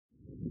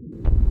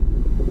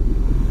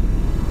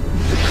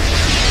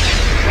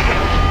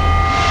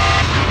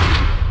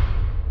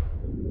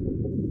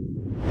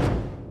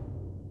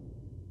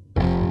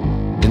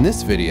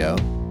this video,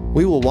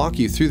 we will walk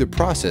you through the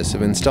process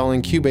of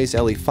installing Cubase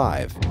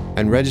LE5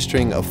 and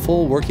registering a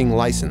full working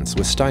license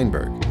with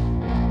Steinberg.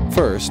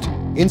 First,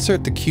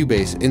 insert the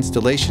Cubase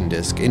installation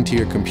disk into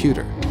your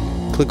computer.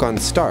 Click on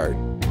Start,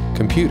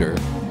 Computer,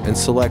 and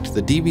select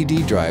the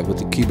DVD drive with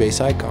the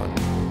Cubase icon.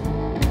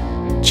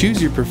 Choose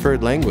your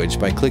preferred language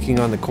by clicking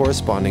on the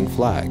corresponding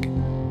flag.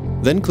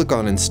 Then click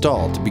on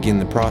Install to begin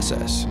the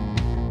process.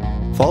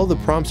 Follow the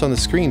prompts on the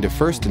screen to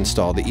first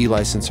install the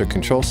eLicenser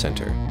Control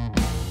Center.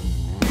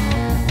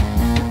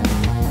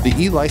 The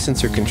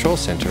eLicenser Control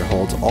Center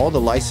holds all the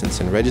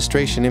license and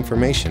registration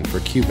information for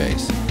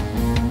Cubase.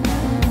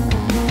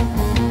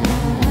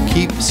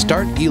 Keep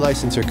Start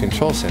eLicenser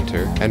Control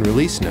Center and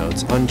Release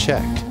Notes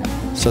unchecked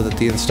so that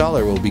the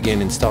installer will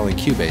begin installing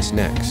Cubase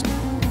next.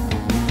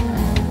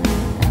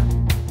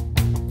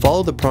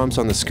 Follow the prompts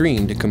on the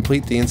screen to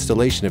complete the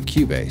installation of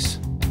Cubase.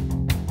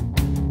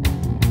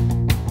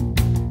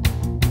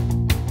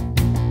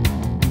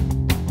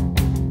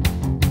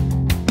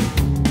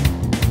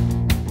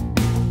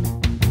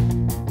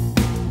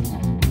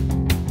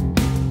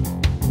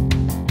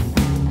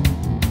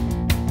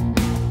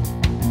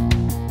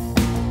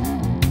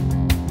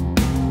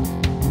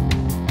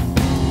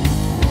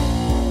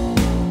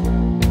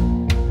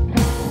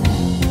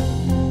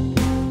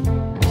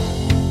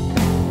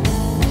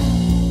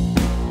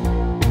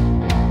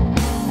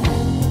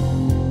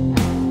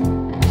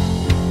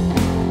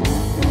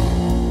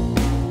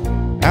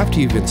 After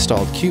you've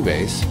installed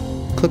Cubase,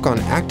 click on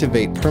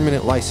Activate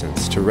Permanent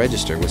License to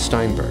register with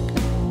Steinberg.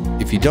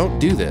 If you don't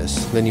do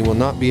this, then you will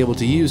not be able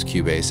to use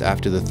Cubase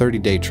after the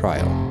 30-day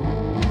trial.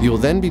 You will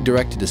then be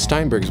directed to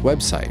Steinberg's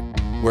website,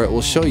 where it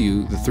will show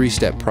you the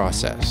 3-step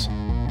process.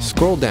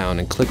 Scroll down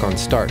and click on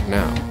Start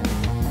Now.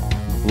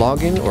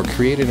 Log in or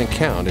create an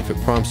account if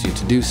it prompts you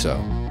to do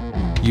so.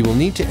 You will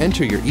need to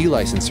enter your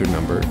eLicenser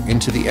number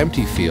into the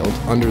empty field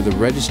under the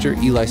Register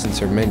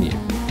eLicenser menu.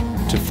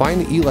 To find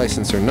the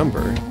eLicenser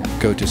number,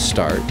 go to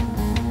Start,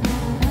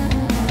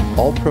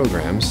 All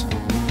Programs,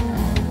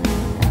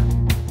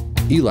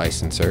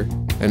 eLicenser,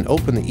 and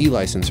open the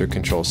eLicenser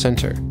Control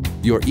Center.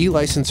 Your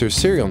eLicenser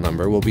serial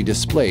number will be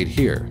displayed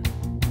here.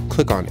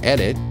 Click on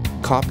Edit,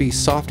 Copy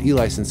Soft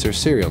eLicenser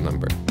Serial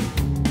Number.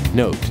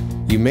 Note,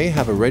 you may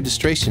have a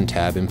registration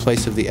tab in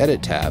place of the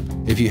Edit tab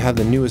if you have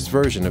the newest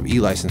version of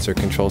eLicenser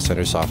Control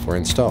Center software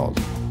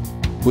installed.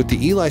 With the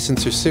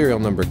eLicenser serial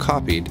number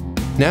copied,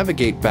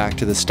 navigate back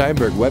to the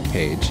Steinberg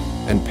webpage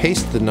and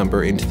paste the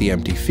number into the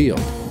empty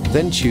field.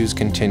 Then choose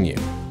Continue.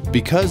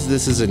 Because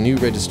this is a new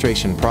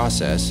registration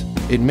process,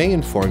 it may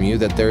inform you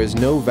that there is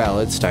no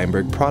valid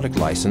Steinberg product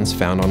license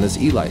found on this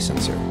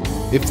eLicenser.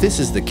 If this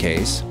is the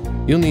case,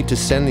 you'll need to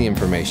send the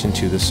information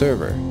to the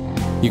server.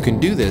 You can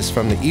do this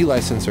from the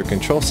eLicenser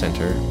Control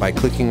Center by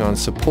clicking on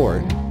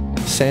Support,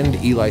 Send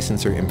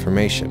eLicenser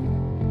Information.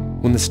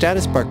 When the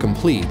status bar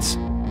completes,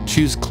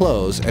 choose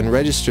Close and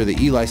register the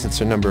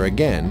eLicenser number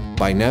again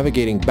by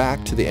navigating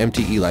back to the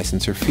empty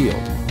eLicenser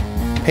field.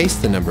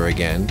 Paste the number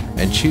again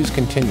and choose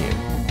Continue.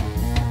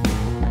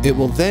 It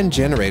will then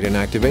generate an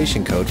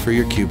activation code for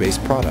your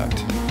Cubase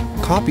product.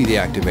 Copy the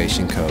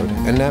activation code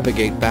and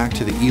navigate back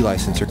to the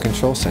eLicenser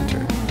Control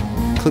Center.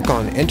 Click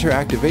on Enter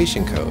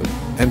Activation Code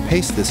and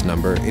paste this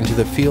number into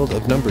the field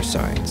of number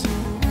signs.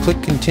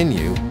 Click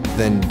Continue,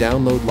 then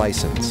Download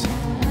License.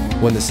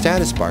 When the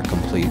status bar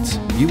completes,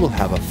 you will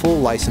have a full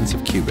license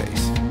of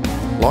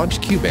Cubase. Launch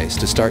Cubase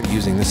to start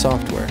using the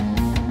software.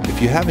 If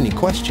you have any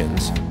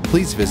questions,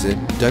 please visit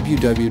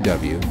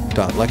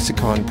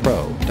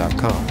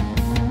www.lexiconpro.com.